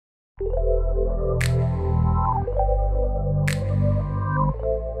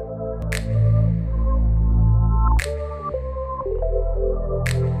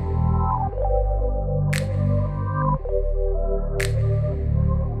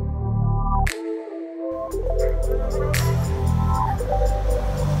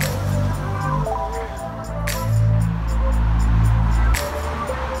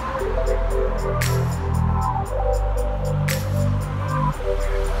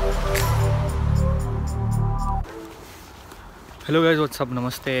Hello guys, what's up,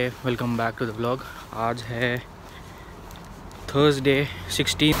 नमस्ते, welcome back to the vlog. आज है Thursday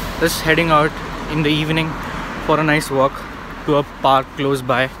 16, just heading out in the evening for a nice walk to a park close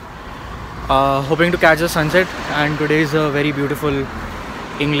by, hoping to catch the sunset, and today is a very beautiful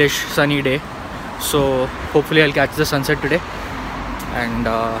English sunny day, so hopefully I'll catch the sunset today.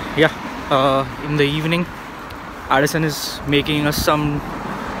 And in the evening Addison is making us some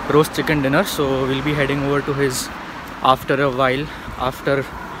roast chicken dinner, so we'll be heading over to his after a while, after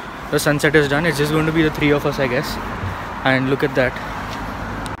the sunset is done. It's just going to be the three of us, I guess. And look at that.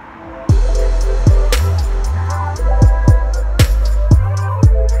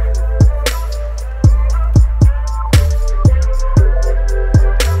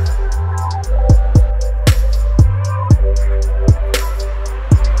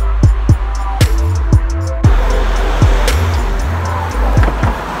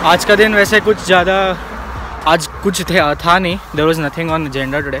 आज का दिन वैसे कुछ ज़्यादा आज कुछ था नहीं. There was nothing on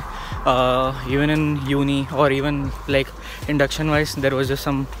agenda today. Even in uni or even like induction wise, there was just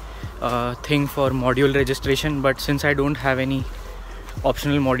some thing for module registration, but since I don't have any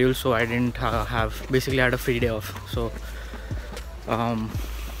optional modules, so I didn't have, basically I had a free day off. So I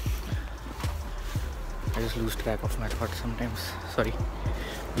just lose track of my thoughts sometimes, sorry.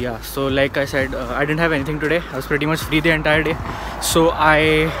 Yeah, so like I said, I didn't have anything today. I was pretty much free the entire day, so I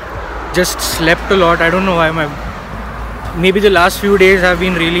just slept a lot. I don't know why. Maybe the last few days have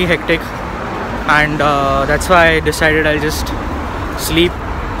been really hectic, and that's why I decided I'll just sleep.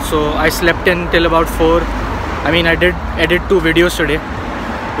 So I slept in till about 4. I mean, I did edit 2 videos today,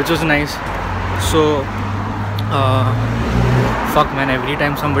 which was nice. So fuck man, every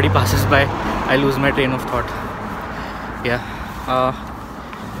time somebody passes by I lose my train of thought. Yeah,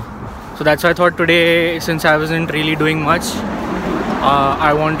 so that's why I thought today, since I wasn't really doing much,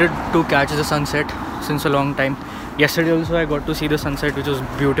 I wanted to catch the sunset since a long time. Yesterday also I got to see the sunset, which was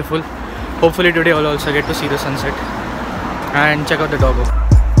beautiful. Hopefully today I'll also get to see the sunset and check out the doggo.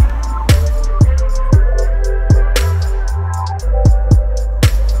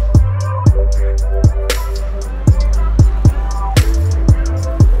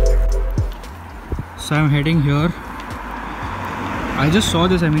 So I'm heading here. I just saw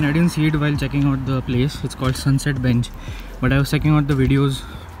this. I mean, I didn't see it while checking out the place. It's called Sunset Bench, but I was checking out the videos,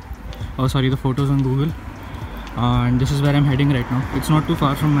 the photos on Google, and this is where I'm heading right now. It's not too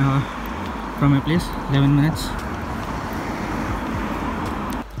far from my place, 11 minutes.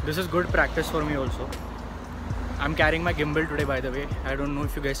 This is good practice for me also. I'm carrying my gimbal today, by the way. I don't know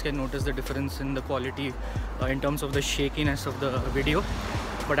if you guys can notice the difference in the quality in terms of the shakiness of the video,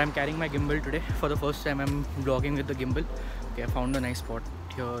 but I'm carrying my gimbal today. For the first time I'm vlogging with the gimbal. Okay, I found a nice spot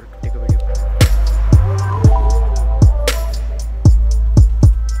here to take a video.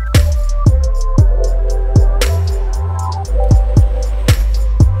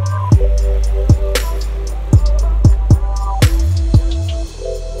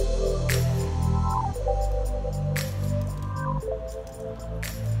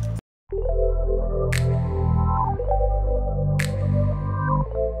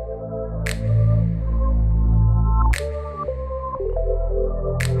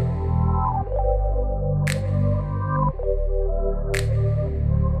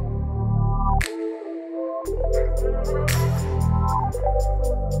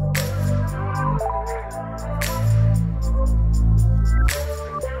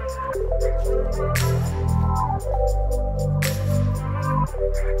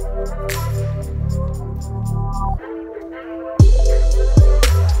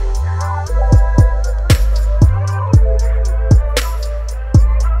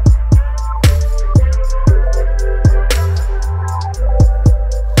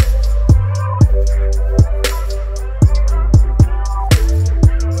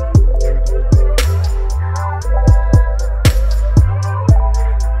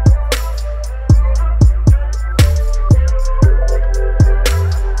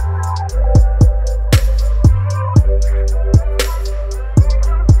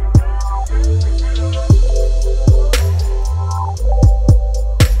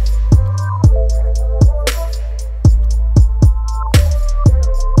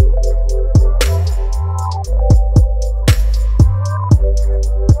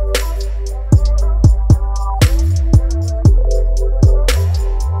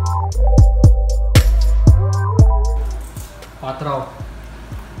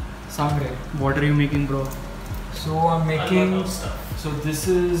 Sangre. What are you making, bro? So I'm making. So this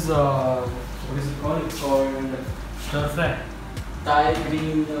is what is it called? It's called Stir fry. Thai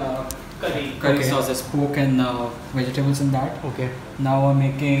green Curry. curry Okay. sauce. There's pork and vegetables in that. Okay. Now I'm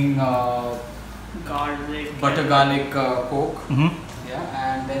making Garlic. butter garlic pork. Mm-hmm. Yeah,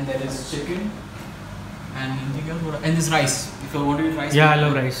 and then there is chicken and anything else. And there's rice. If you want to eat rice. Yeah, I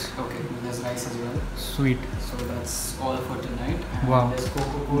love rice. Okay, there's rice as well. Sweet. So that's all for tonight. And Wow. there's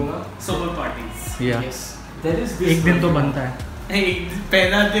Coca-Cola. Sober parties. Yeah. Yes. There is this. एक दिन तो बनता है.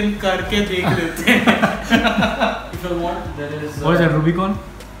 पहला दिन करके देख लेते हैं. If you want, there is. What is that? Rubicon?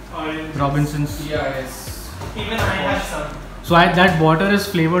 Orange. Robinsons. Yeah, yes. Even I have some. So that water is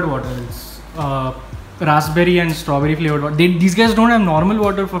flavored water. It's raspberry and strawberry flavored water. These guys don't have normal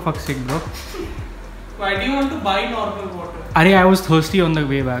water, for fuck's sake, bro. Why do you want to buy normal water? Arey, I was thirsty on the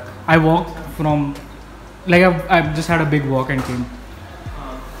way back. I walked from, like I just had a big walk and came.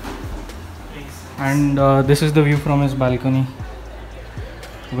 And this is the view from his balcony.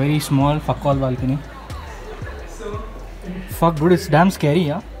 Very small, fuck all balcony. So, Fuck, dude, it's damn scary,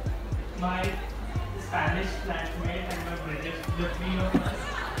 yeah? my Spanish flatmate and my British, the three of us,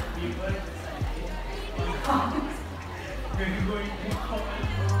 we were deciding we're going to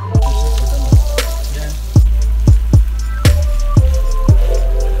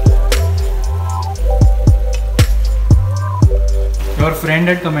Your friend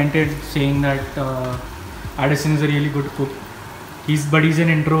had commented saying that Addison is a really good cook. But he's an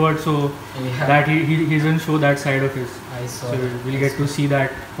introvert, so Yeah. that he doesn't show that side of his. I saw. So that. we'll get to see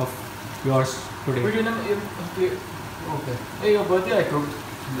that of yours But today. you know, okay. Hey, your birthday I cooked.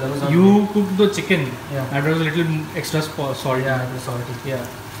 That was not You cooked the chicken. Yeah. That was a little extra salt. good. Yeah, it was salty. Yeah.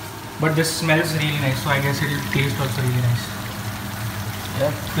 But this smells really nice, so I guess it'll taste also really nice.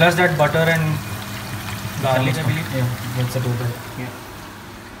 Yeah. Plus that butter and garlic, I believe. Yeah, that's a total. Yeah.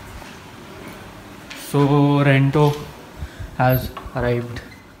 So Rento has arrived.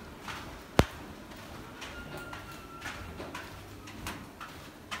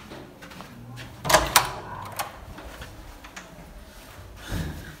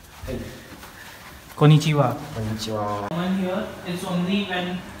 Konnichiwa. common here. It's only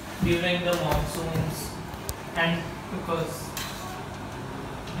when during the monsoons and because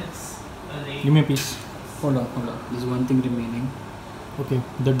it's a lake. Give me a piece. Hold on. There's one thing remaining. Okay,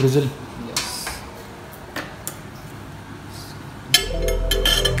 the drizzle. Yes.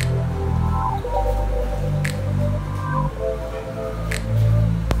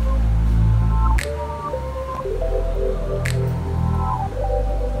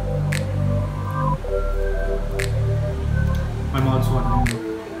 My mouth's watering.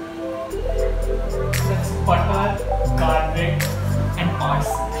 That's butter, garlic, and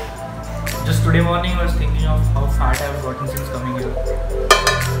parsley. Just today morning I was thinking of how fat I've gotten since coming here.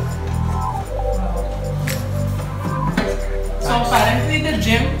 So apparently the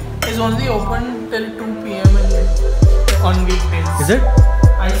gym is only open till 2 p.m. on weekdays. Is it?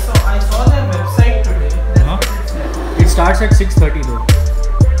 I saw their website today. That's Huh? what it said. It starts at 6:30 though.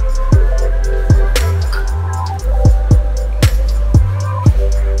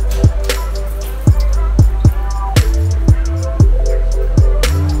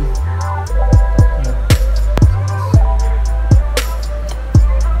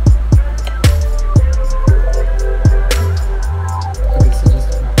 Okay, so just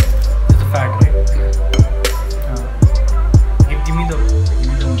It's the fat, right? Give me the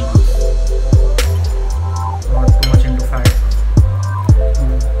mass. Not too much into fat.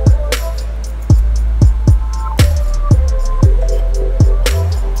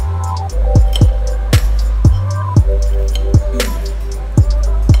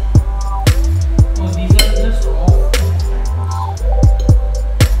 Oh, these are just off.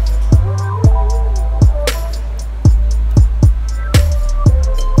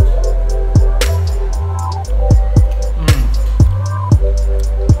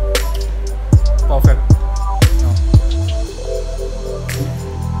 Perfect.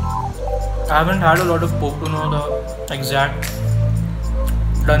 I haven't had a lot of pork to know the exact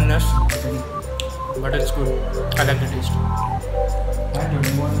doneness, but it's good. I like the taste. and do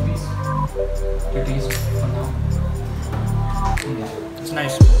you want a piece? To taste for now. Yeah. It's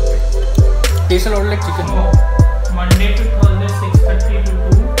nice. Tastes a lot like chicken. Oh, Monday to Thursday 6:30 to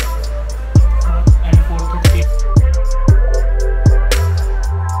 2 and 4:30.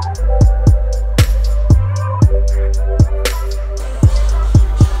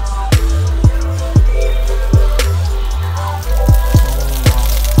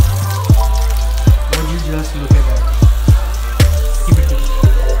 Would you just look at that? Keep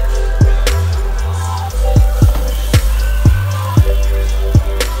it.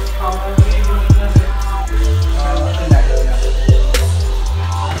 How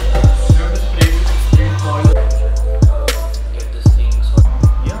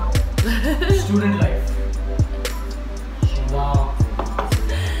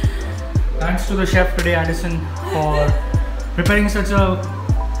thanks to the chef today, Addison, for preparing such a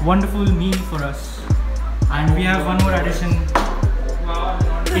wonderful meal for us. And we have one more Addison.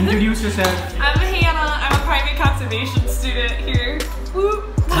 Introduce yourself. I'm Hannah. I'm a private conservation student here.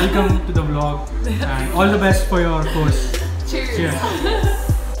 Woo. Welcome to the vlog and all the best for your course. Cheers. Cheers.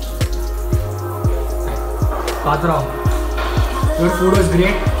 Patra, your food was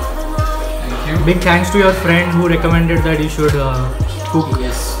great. Thank you. Big thanks to your friend who recommended that you should cook.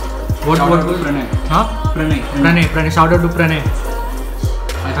 Yes. What? Shout What? out to Pranay. Huh? Pranay. Shout out to Pranay.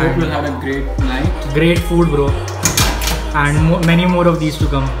 I hope you'll have a great night. Great food, bro. And many more of these to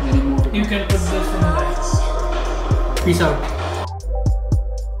come. Many more. You can put this in the Peace out.